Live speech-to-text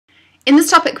In this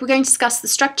topic, we're going to discuss the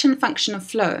structure and function of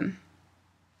phloem.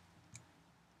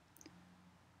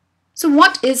 So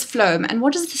what is phloem and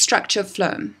what is the structure of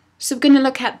phloem? So we're going to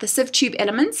look at the sieve tube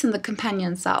elements and the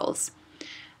companion cells.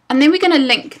 And then we're going to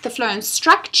link the phloem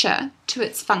structure to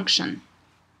its function.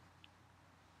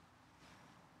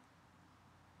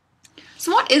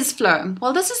 So what is phloem?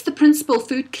 Well, this is the principal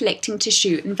food collecting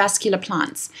tissue in vascular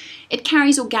plants. It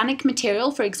carries organic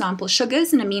material, for example,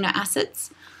 sugars and amino acids,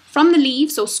 from the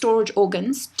leaves or storage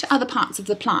organs to other parts of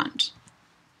the plant.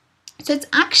 So it's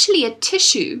actually a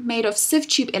tissue made of sieve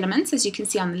tube elements, as you can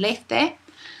see on the left there,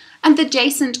 and the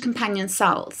adjacent companion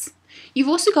cells. You've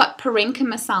also got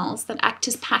parenchyma cells that act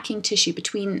as packing tissue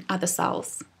between other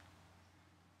cells.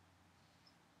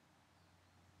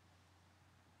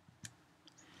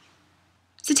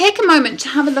 So take a moment to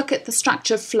have a look at the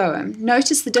structure of phloem.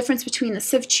 Notice the difference between the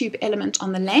sieve tube element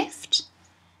on the left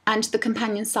and the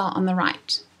companion cell on the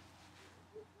right.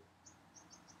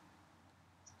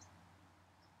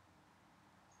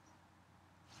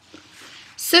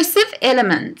 So sieve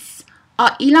elements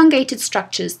are elongated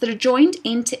structures that are joined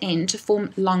end to end to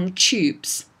form long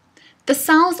tubes. The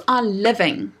cells are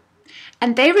living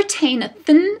and they retain a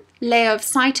thin layer of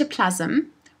cytoplasm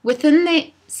within their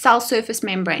cell surface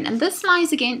membrane, and this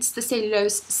lies against the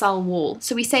cellulose cell wall,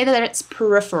 so we say that it's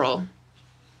peripheral.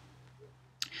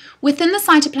 Within the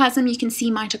cytoplasm you can see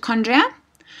mitochondria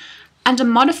and a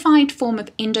modified form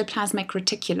of endoplasmic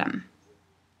reticulum.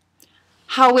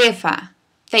 However,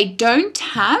 they don't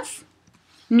have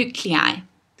nuclei,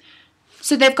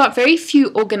 so they've got very few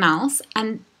organelles,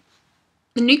 and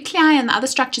the nuclei and the other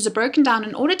structures are broken down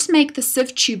in order to make the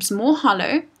sieve tubes more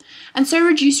hollow and so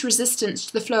reduce resistance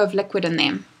to the flow of liquid in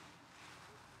them.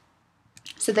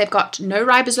 So they've got no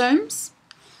ribosomes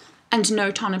and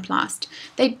no tonoplast.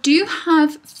 They do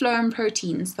have phloem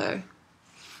proteins though.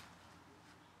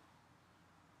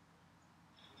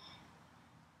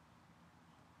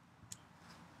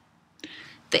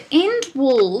 The end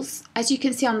walls, as you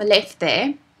can see on the left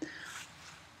there,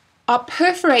 are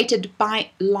perforated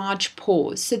by large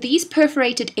pores. So these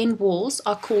perforated end walls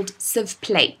are called sieve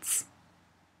plates.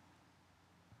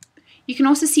 You can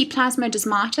also see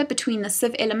plasmodesmata between the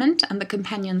sieve element and the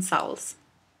companion cells.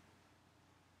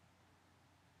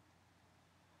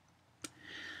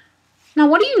 Now,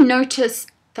 what do you notice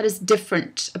that is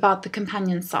different about the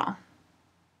companion cell?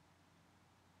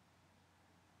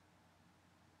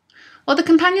 Well, the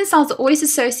companion cells are always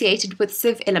associated with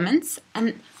sieve elements,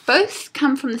 and both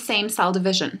come from the same cell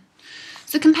division.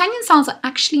 So companion cells are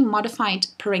actually modified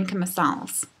parenchyma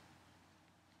cells.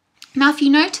 Now, if you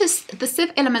notice, the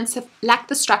sieve elements lack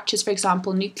the structures, for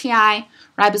example, nuclei,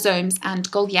 ribosomes, and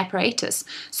Golgi apparatus,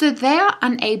 so they are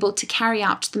unable to carry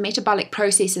out the metabolic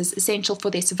processes essential for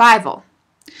their survival.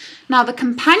 Now, the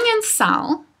companion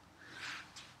cell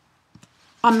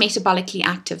are metabolically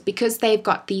active because they've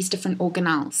got these different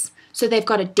organelles. So they've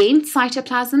got a dense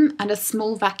cytoplasm and a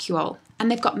small vacuole, and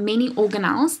they've got many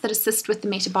organelles that assist with the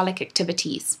metabolic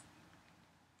activities.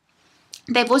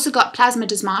 They've also got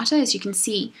plasmodesmata, as you can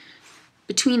see,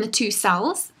 between the two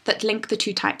cells that link the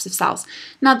two types of cells.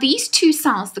 Now these two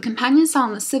cells, the companion cell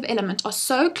and the sieve element, are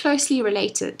so closely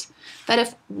related that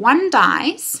if one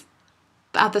dies,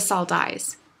 the other cell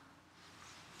dies.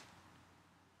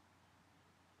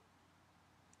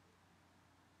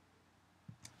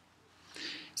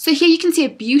 So here you can see a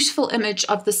beautiful image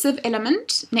of the sieve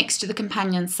element next to the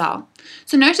companion cell.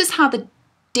 So notice how the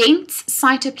dense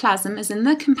cytoplasm is in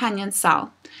the companion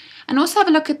cell. And also have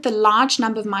a look at the large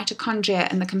number of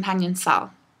mitochondria in the companion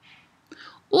cell.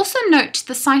 Also note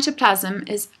the cytoplasm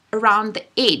is around the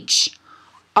edge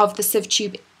of the sieve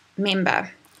tube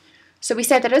member. So we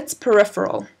say that it's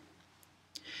peripheral.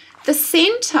 The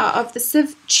center of the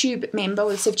sieve tube member,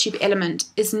 or the sieve tube element,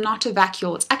 is not a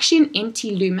vacuole. It's actually an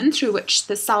empty lumen through which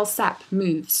the cell sap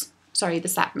moves. The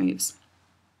sap moves.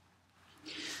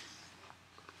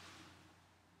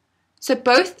 So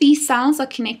both these cells are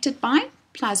connected by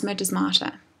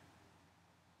plasmodesmata.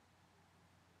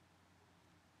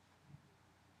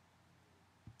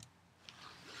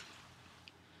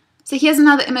 So here's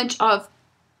another image of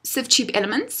sieve tube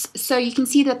elements. So you can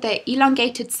see that they're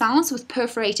elongated cells with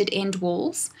perforated end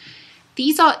walls.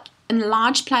 These are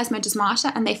enlarged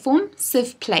plasmodesmata and they form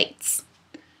sieve plates.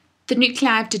 The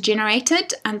nuclei have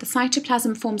degenerated and the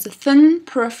cytoplasm forms a thin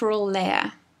peripheral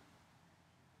layer.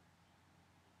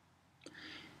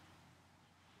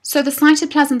 So the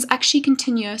cytoplasm is actually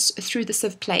continuous through the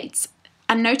sieve plates.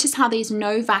 And notice how there's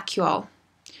no vacuole.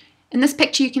 In this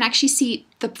picture you can actually see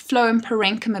the phloem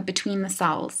parenchyma between the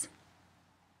cells.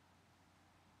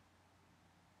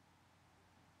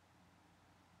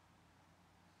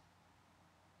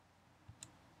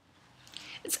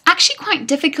 actually quite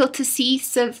difficult to see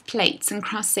sieve plates in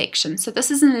cross-section. So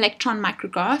this is an electron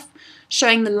micrograph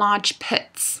showing the large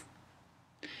pits.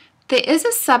 There is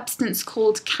a substance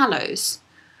called callose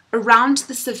around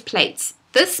the sieve plates.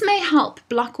 This may help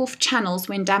block off channels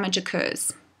when damage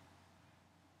occurs.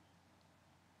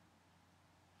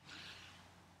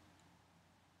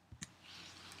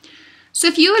 So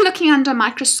if you were looking under a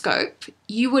microscope,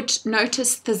 you would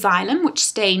notice the xylem, which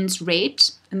stains red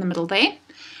in the middle there.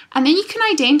 And then you can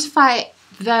identify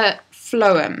the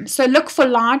phloem. So look for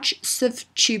large sieve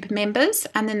tube members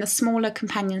and then the smaller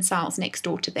companion cells next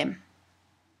door to them.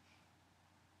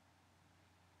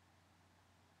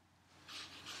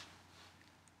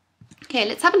 Okay,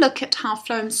 let's have a look at how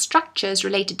phloem's structure is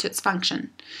related to its function.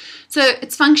 So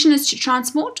its function is to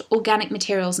transport organic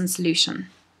materials in solution.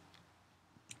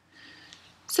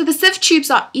 So the sieve tubes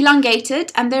are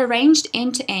elongated and they're arranged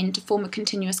end to end to form a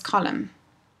continuous column.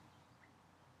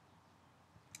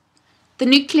 The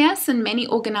nucleus and many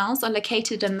organelles are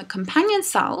located in the companion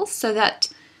cells so that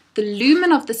the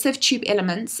lumen of the sieve tube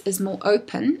elements is more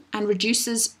open and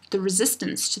reduces the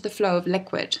resistance to the flow of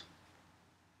liquid.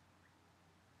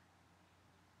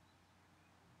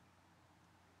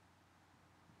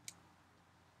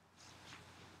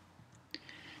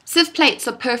 Sieve plates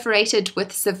are perforated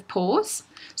with sieve pores,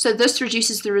 so this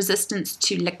reduces the resistance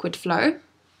to liquid flow.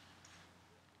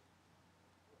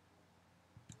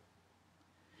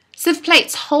 Sieve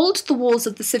plates hold the walls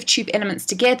of the sieve tube elements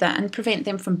together and prevent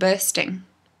them from bursting.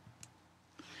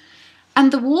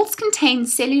 And the walls contain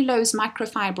cellulose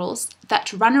microfibrils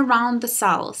that run around the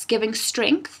cells, giving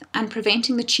strength and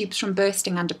preventing the tubes from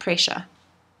bursting under pressure.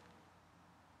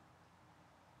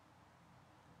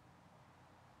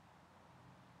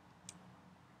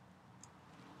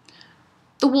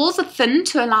 The walls are thin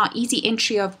to allow easy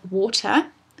entry of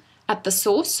water at the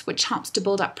source, which helps to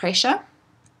build up pressure.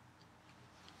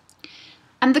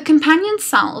 And the companion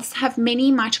cells have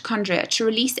many mitochondria to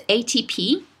release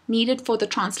ATP needed for the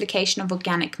translocation of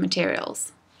organic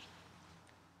materials.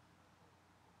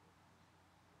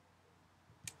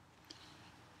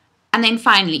 And then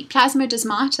finally,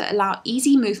 plasmodesmata allow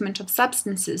easy movement of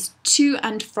substances to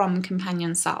and from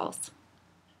companion cells.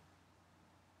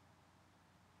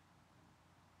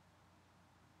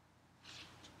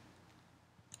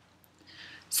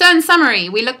 So in summary,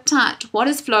 we looked at what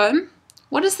is phloem,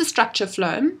 what is the structure of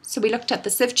phloem. So we looked at the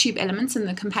sieve tube elements in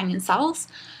the companion cells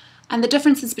and the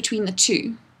differences between the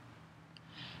two.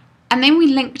 And then we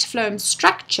linked phloem's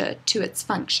structure to its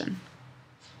function.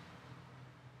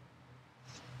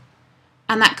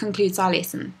 And that concludes our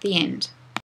lesson, the end.